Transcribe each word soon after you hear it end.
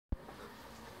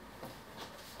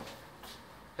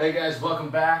Hey guys, welcome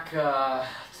back.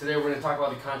 Today we're going to talk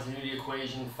about the continuity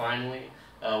equation finally.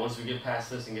 Once we get past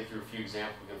this and get through a few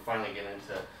examples, we can finally get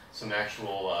into some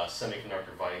actual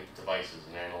semiconductor devices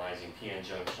and analyzing PN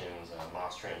junctions,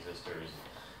 MOS transistors,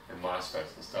 and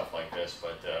MOSFETs and stuff like this.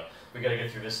 But we got to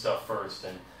get through this stuff first.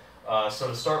 And so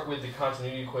to start with the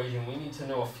continuity equation, we need to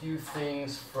know a few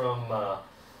things from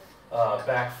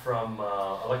back from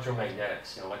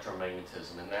electromagnetics,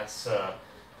 electromagnetism, and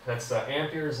that's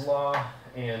Ampere's law,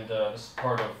 and this is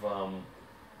part of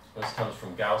this comes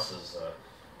from Gauss's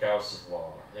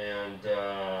law, and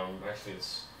actually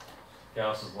it's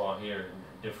Gauss's law here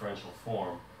in differential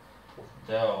form.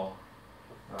 Del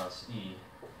E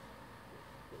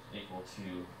is equal to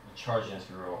the charge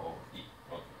density rho over E.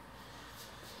 Okay.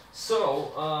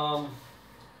 So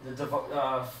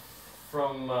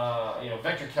from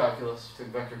vector calculus to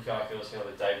vector calculus,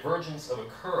 the divergence of a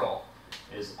curl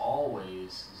is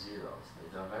always zero. So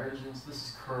the divergence.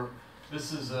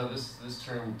 This is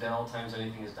term del times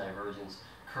anything is divergence.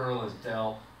 Curl is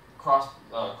del cross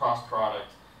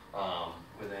product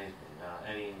with anything.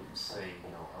 Any say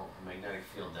a magnetic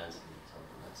field density,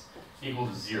 something that's equal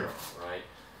to zero, right?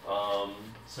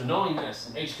 So knowing this,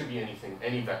 and H could be anything,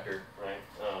 any vector, right?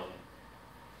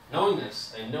 Knowing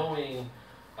this and knowing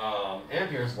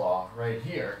Ampere's law right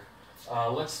here.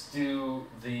 Let's do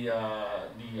the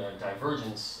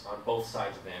divergence on both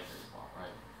sides of Ampere's law,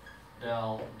 right?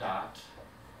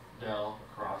 Del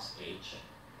cross H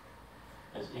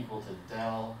is equal to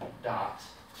del dot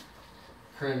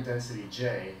current density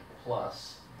J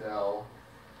plus del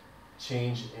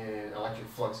change in electric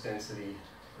flux density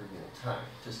per unit time,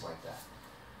 just like that,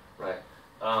 right?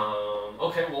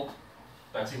 Okay, well,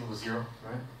 that's equal to zero,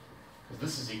 right? Because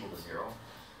this is equal to zero.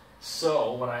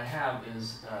 So what I have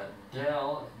is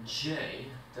del dot J,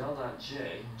 which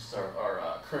is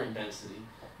our current density,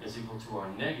 is equal to our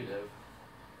negative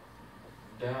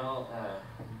del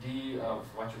d of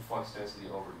electric flux density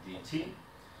over dt,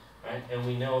 right? And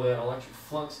we know that electric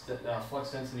flux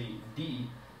density d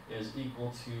is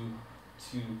equal to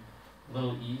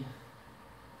little e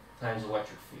times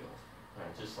electric field,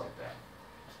 right? Just like that,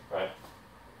 right?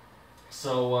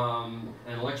 So an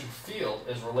electric field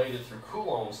is related through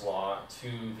Coulomb's law to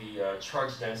the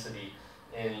charge density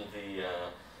in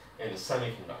the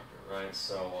semiconductor, right?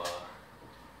 So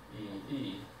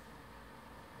E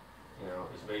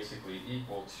is basically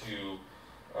equal to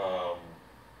or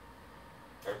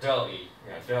del E,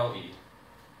 del E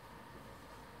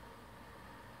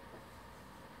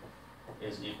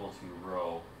is equal to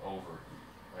rho over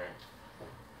E, right?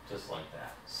 Just like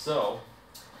that. So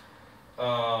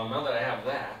now that I have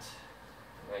that,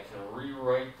 I can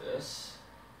rewrite this.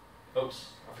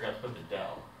 Oops, I forgot to put the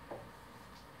del.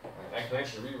 I can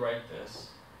actually rewrite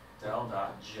this. Del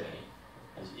dot J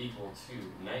is equal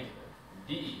to negative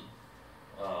d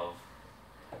of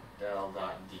del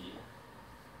dot d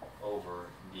over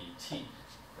dt,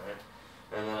 right?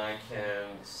 And then I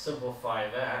can simplify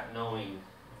that knowing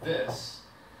this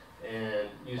and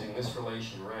using this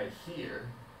relation right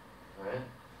here, right,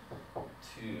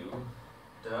 to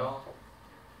del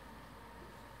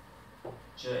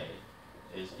J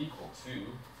is equal to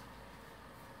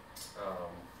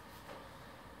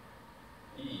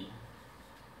E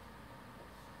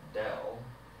del,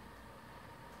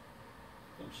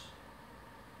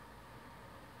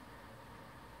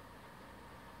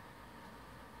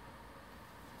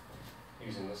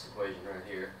 using this equation right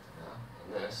here,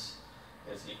 and this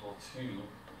is equal to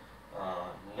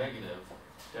negative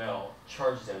del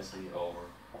charge density over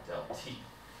del T,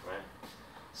 right?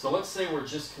 So let's say we're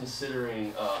just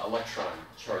considering electron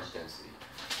charge density,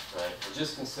 right? We're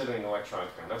just considering electron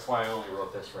current. That's why I only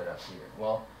wrote this right up here.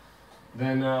 Well,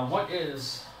 then what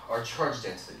is our charge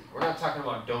density? We're not talking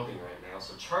about doping right now,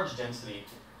 so charge density,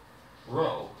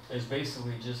 rho, is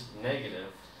just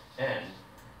negative n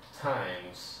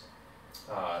times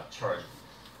charge,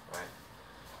 right?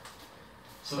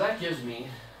 So that gives me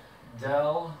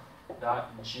del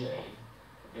dot J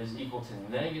is equal to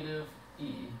negative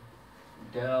E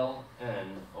del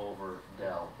N over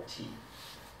del T.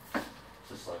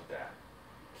 Just like that.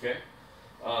 Okay?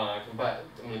 I'm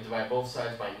going to divide both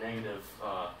sides by negative.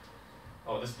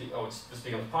 This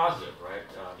becomes positive, right?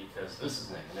 Because this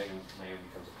is negative. Negative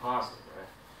becomes a positive,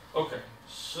 right? Okay,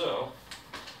 so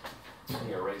let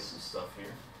me erase some stuff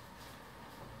here.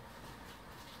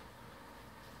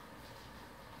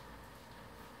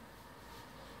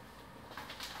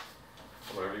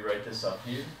 I'm going to rewrite this up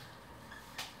here.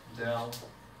 Del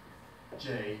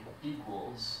J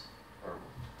equals, or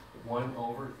 1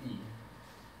 over E,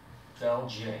 del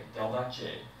dot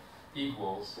J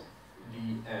equals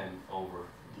dN over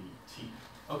dt.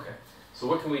 Okay, So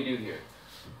what can we do here?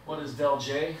 What is del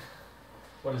J?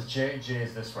 What is J? J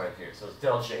is this right here. So it's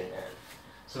del J N.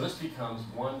 So this becomes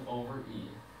 1 over E.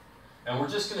 And we're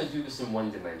just going to do this in one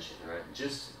dimension, right?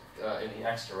 Just in the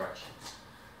x direction.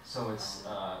 So it's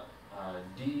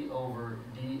d over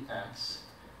dx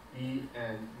E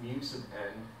n mu sub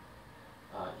n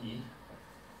E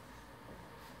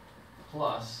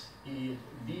plus E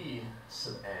d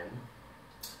sub n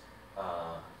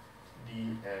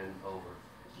dn over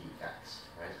dx,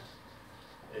 right,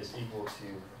 is equal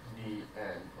to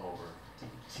dn over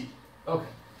dt. Okay.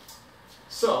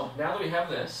 So now that we have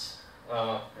this,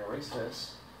 erase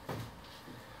this.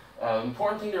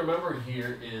 Important thing to remember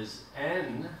here is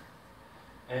n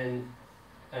and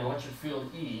electric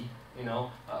field E, you know,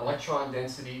 electron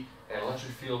density and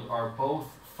electric field are both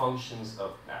functions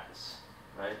of x,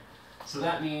 right? So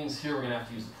that means here we're going to have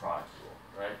to use the product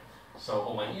rule, right? So,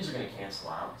 oh, my E's are going to cancel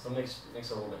out, so it makes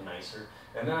it a little bit nicer.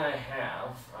 And then I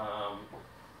have,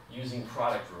 using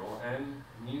product rule, n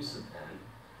mu sub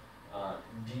n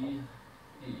d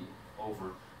E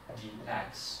over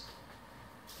dx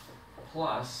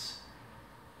plus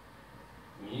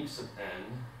mu sub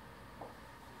n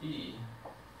E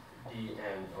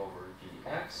dn over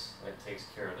dx. That takes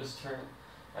care of this term.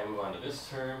 I move on to this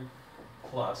term,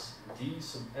 plus d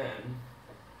sub n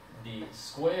d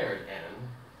squared n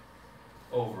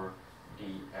over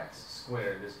dx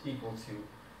squared is equal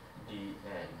to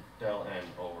dn, del n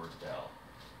over del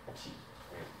t.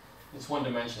 Right? It's one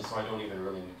dimension, so I don't even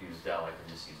really need to use del. I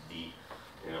can just use d.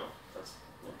 You know, that's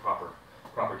the proper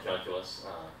calculus.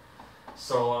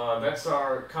 So that's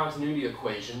our continuity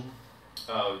equation,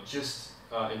 just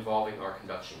involving our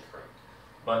conduction current.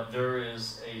 But there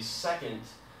is a second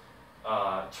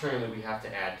term that we have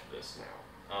to add to this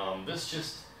now. This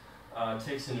just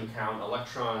takes into account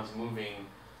electrons moving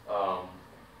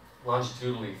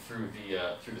longitudinally through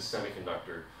the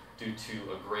semiconductor due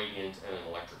to a gradient and an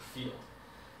electric field.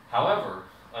 However,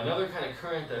 another kind of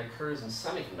current that occurs in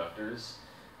semiconductors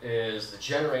is the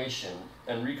generation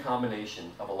and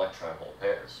recombination of electron-hole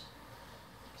pairs.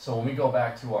 So when we go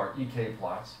back to our EK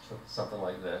plots, something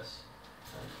like this,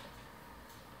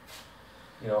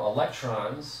 you know,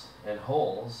 electrons and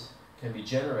holes can be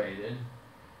generated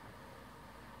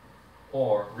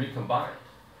or recombined,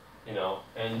 you know,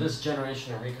 and this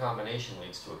generation and recombination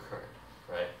leads to a current,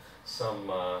 right?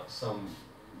 Some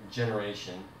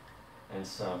generation and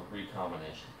some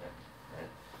recombination, right?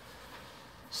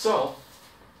 So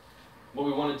what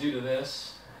we want to do to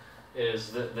this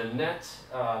is the net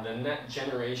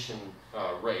generation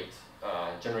rate,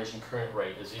 generation current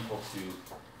rate is equal to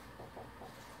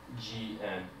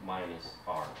Gn minus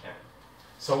Rn.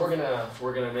 So we're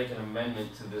gonna make an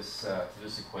amendment to this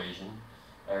equation.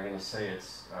 We're gonna say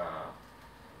it's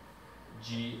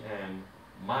Gn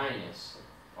minus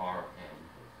Rn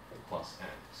plus n.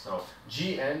 So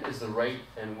Gn is the rate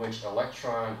in which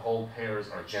electron-hole pairs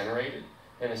are generated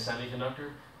in a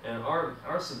semiconductor, and R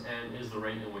sub n is the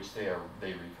rate in which they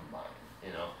recombine.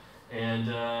 You know, and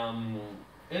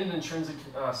in an intrinsic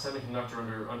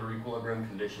semiconductor under equilibrium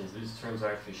conditions, these terms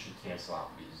actually should cancel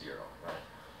out and be zero, right?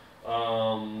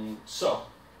 So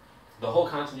the whole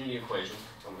continuity equation,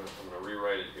 I'm gonna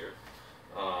rewrite it here.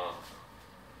 I'm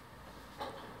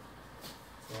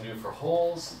going to do it for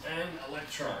holes and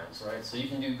electrons, right? So you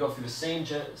can go through the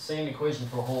same equation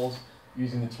for holes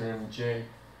using the term J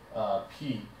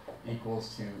P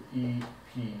equals to E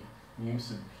P mu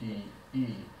sub P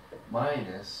E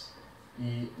minus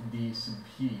E d sub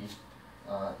P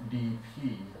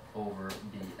dP over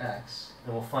dx,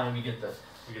 and we'll find we get the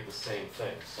same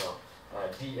thing. So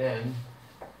dN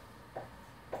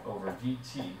over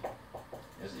dt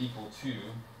is equal to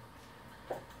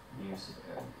mu sub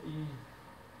n E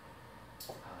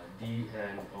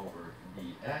dN over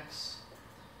dx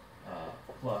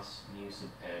plus mu sub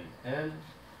n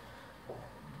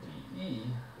dE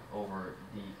over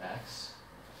dx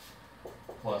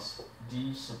plus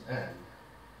d sub n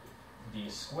d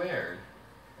squared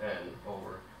n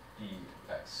over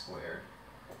dx squared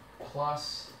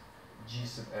plus g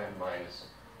sub n minus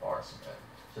r sub n,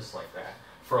 just like that.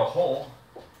 For a hole,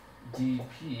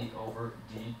 dP over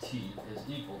dt is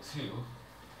equal to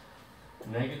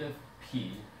negative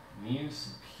p mu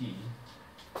sub p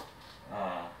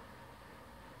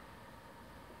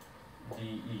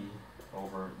dE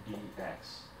over dx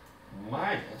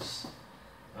minus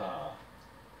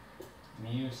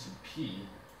mu sub p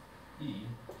e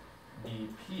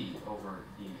dP over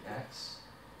dx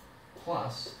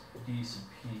plus d sub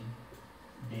p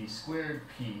d squared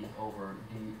p over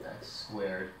dx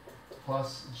squared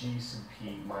plus g sub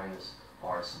p minus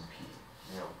r sub p.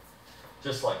 You know,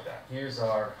 just like that. Here's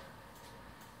our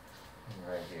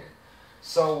right here.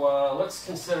 So let's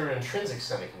consider an intrinsic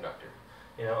semiconductor.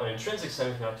 You know, an intrinsic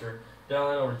semiconductor,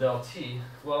 del N over del T.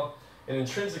 Well, in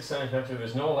intrinsic semiconductor,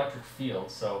 there's no electric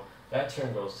field, so that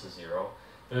term goes to 0.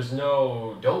 There's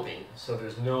no doping, so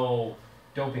there's no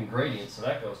doping gradient, so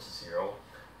that goes to 0.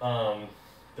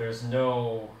 There's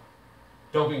no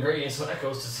doping gradient, so that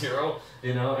goes to 0.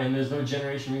 You know, and there's no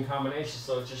generation recombination,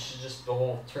 so it should just the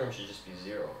whole term should just be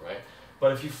 0, right?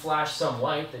 But if you flash some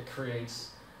light that creates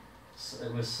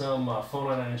with some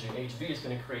phonon energy HV, it's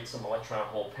going to create some electron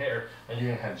hole pair, and you're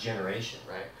going to have generation,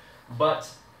 right? But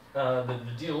the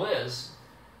deal is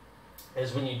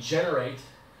when you generate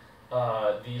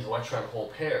these electron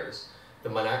hole pairs, the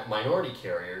minority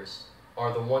carriers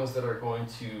are the ones that are going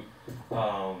to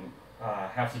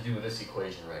have to do with this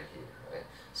equation right here, right?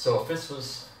 So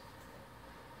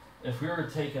if we were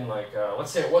taking like,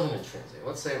 let's say it wasn't intrinsic,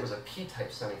 let's say it was a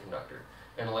p-type semiconductor,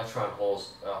 and electron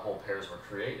hole pairs were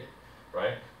created,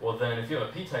 right? Well then, if you have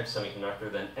a p-type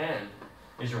semiconductor, then N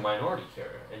is your minority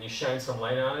carrier, and you shine some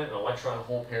light on it, and electron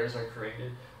hole pairs are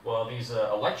created. Well, these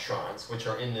electrons, which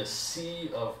are in this sea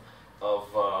of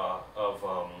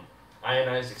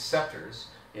ionized acceptors,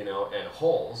 you know, and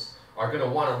holes, are going to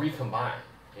want to recombine.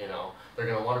 You know, they're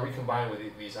going to want to recombine with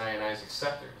these ionized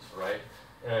acceptors, right?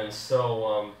 And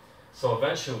so, so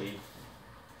eventually,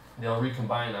 they'll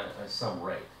recombine at some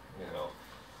rate. You know.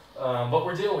 But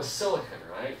we're dealing with silicon,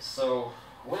 right? So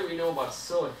what do we know about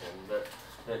silicon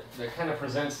that kind of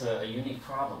presents a unique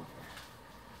problem here?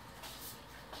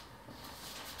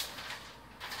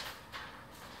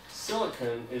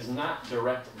 Silicon is not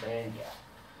direct band gap.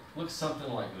 Looks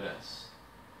something like this.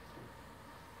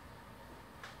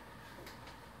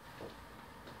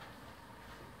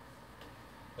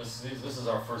 This is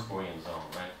our first Boylan zone,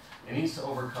 right? It needs to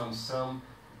overcome some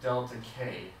delta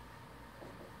K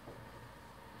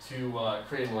to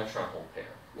create an electron hole pair.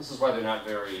 This is why they're not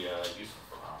very useful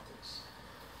for optics.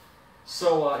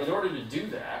 So in order to do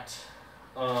that,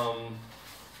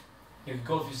 you can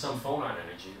go through some phonon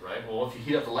energy, right? Well, if you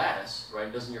heat up the lattice,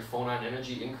 right, doesn't your phonon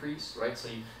energy increase, right? So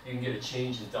you can get a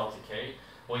change in delta K.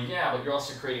 Well, yeah, but you're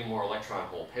also creating more electron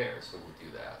hole pairs when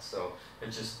you do that. So it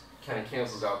just kind of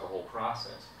cancels out the whole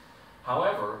process.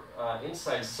 However,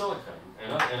 inside silicon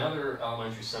and other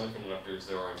elementary semiconductors,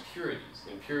 there are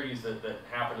impurities that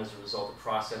happen as a result of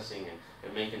processing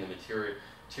and making the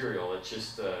material that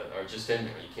just are just in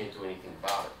there. You can't do anything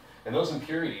about it. And those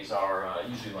impurities are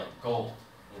usually like gold,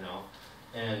 you know.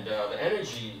 And the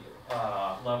energy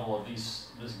level of this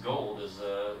gold is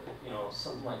you know,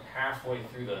 something like halfway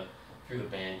through the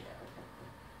band gap.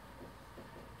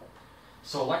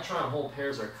 So electron hole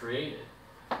pairs are created.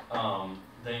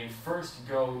 They first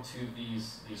go to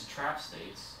these trap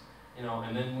states, you know,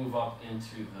 and then move up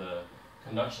into the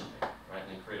conduction band, right,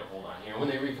 and then create a hole down here. When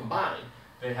they recombine,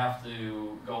 they have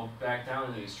to go back down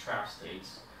into these trap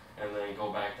states, and then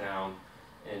go back down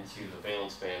into the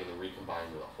valence band and then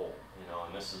recombine with a hole, you know,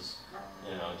 and this is,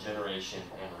 you know, generation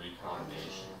and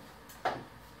recombination.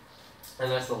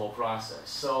 And that's the whole process.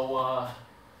 So,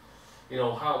 you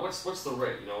know, what's the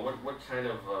rate? You know, what kind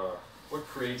of, what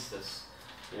creates this,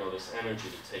 you know, this energy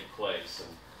to take place,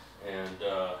 and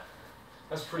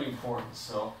that's pretty important.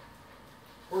 So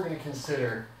we're going to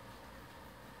consider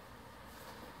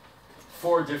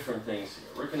 4 different things here.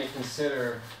 We're going to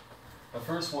consider, the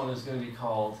first one is going to be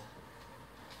called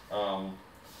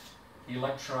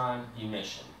electron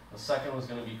emission. The second was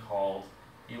going to be called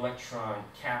electron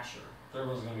capture. The third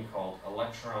one was going to be called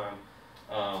electron,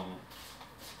 a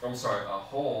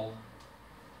hole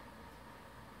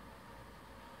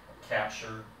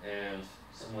capture, and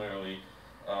similarly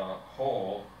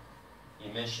hole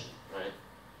emission, right?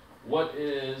 What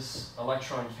is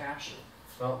electron capture?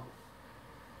 Well,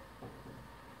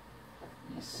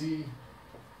 EC,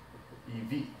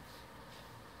 EV.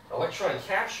 Electron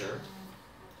capture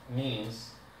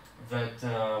means that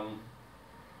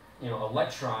you know,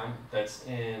 electron that's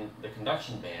in the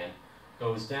conduction band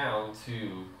goes down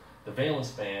to the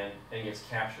valence band and gets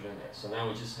captured in there. So now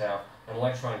we just have an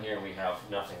electron here and we have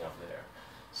nothing up there.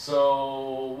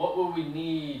 So what will we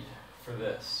need for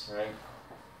this, right?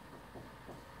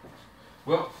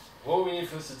 Well, what we need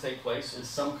for this to take place is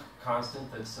some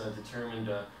constant that's determined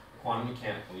quantum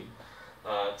mechanically,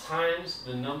 times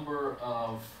the number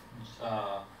of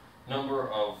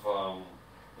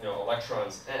you know,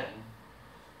 electrons n,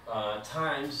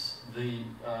 times the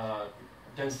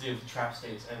density of the trap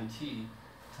states mt,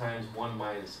 times 1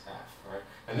 minus f, right?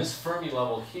 And this Fermi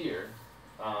level here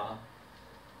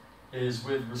is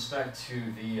with respect to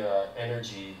the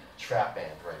energy trap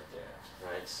band right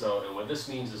there, right? So, and what this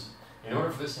means is, in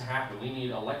order for this to happen, we need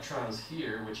electrons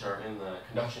here, which are in the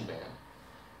conduction band,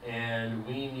 and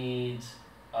we need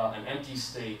an empty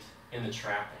state in the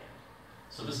trap band.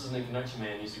 So this is in the conduction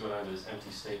band, needs to go down to this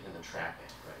empty state in the trap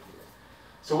band right here.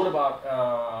 So what about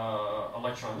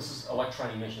electron? This is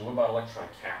electron emission. What about electron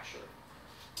capture?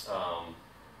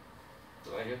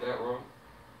 Did I get that wrong?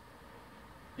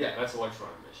 Yeah, that's electron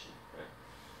emission. Right?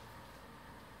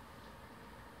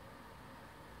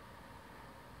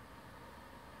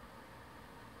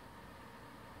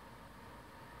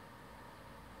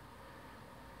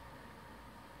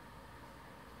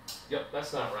 Yep,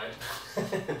 that's not right.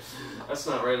 That's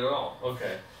not right at all.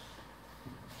 Okay.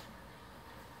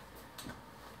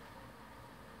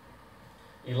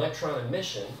 Electron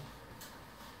emission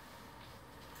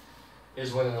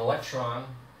is when an electron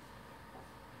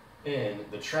in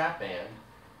the trap band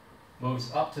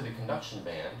moves up to the conduction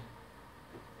band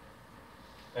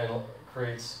and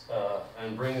creates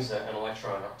and brings an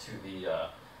electron up to the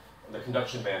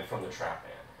conduction band from the trap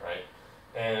band, right?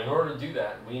 And in order to do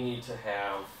that, we need to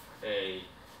have a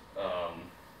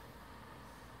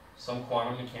some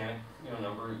quantum mechanic,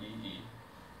 number EE,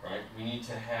 right? We need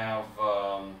to have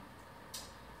a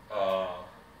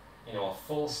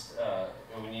full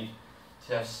we need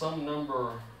to have some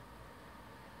number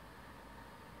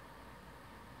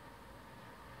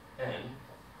n,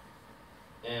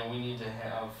 and we need to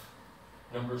have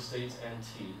number of states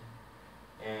nt,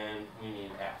 and we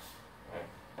need f. Right?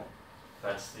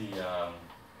 That's the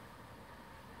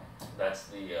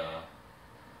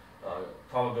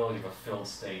probability of a filled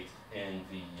state in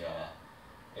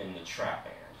the trap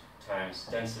band times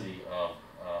density of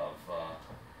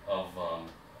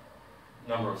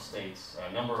number of states,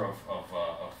 number of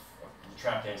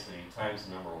trap density times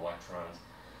the number of electrons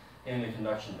in the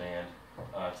conduction band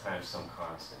times some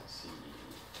constant CE,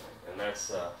 right? And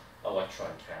that's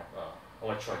electron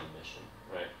emission,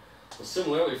 right? So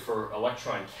similarly for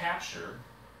electron capture,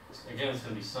 again it's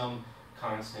going to be some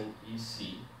constant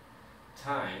EC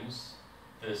times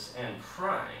this n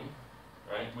prime,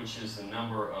 right, which is the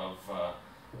number of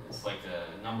it's like the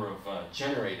number of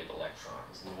generated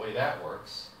electrons. And the way that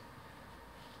works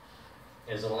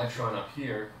is an electron up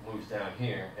here moves down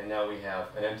here, and now we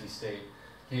have an empty state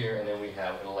here, and then we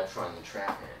have an electron in the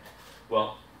trap band.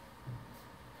 Well,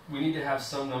 we need to have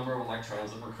some number of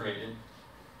electrons that were created,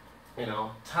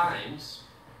 times,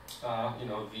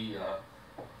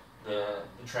 the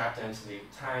trap density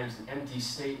times an empty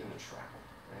state in the trap,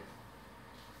 right?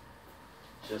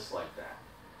 Just like that.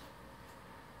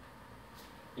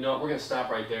 We're going to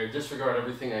stop right there. Disregard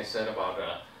everything I said about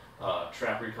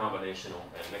trap recombination,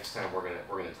 and next time we're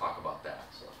going to talk about that.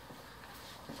 So.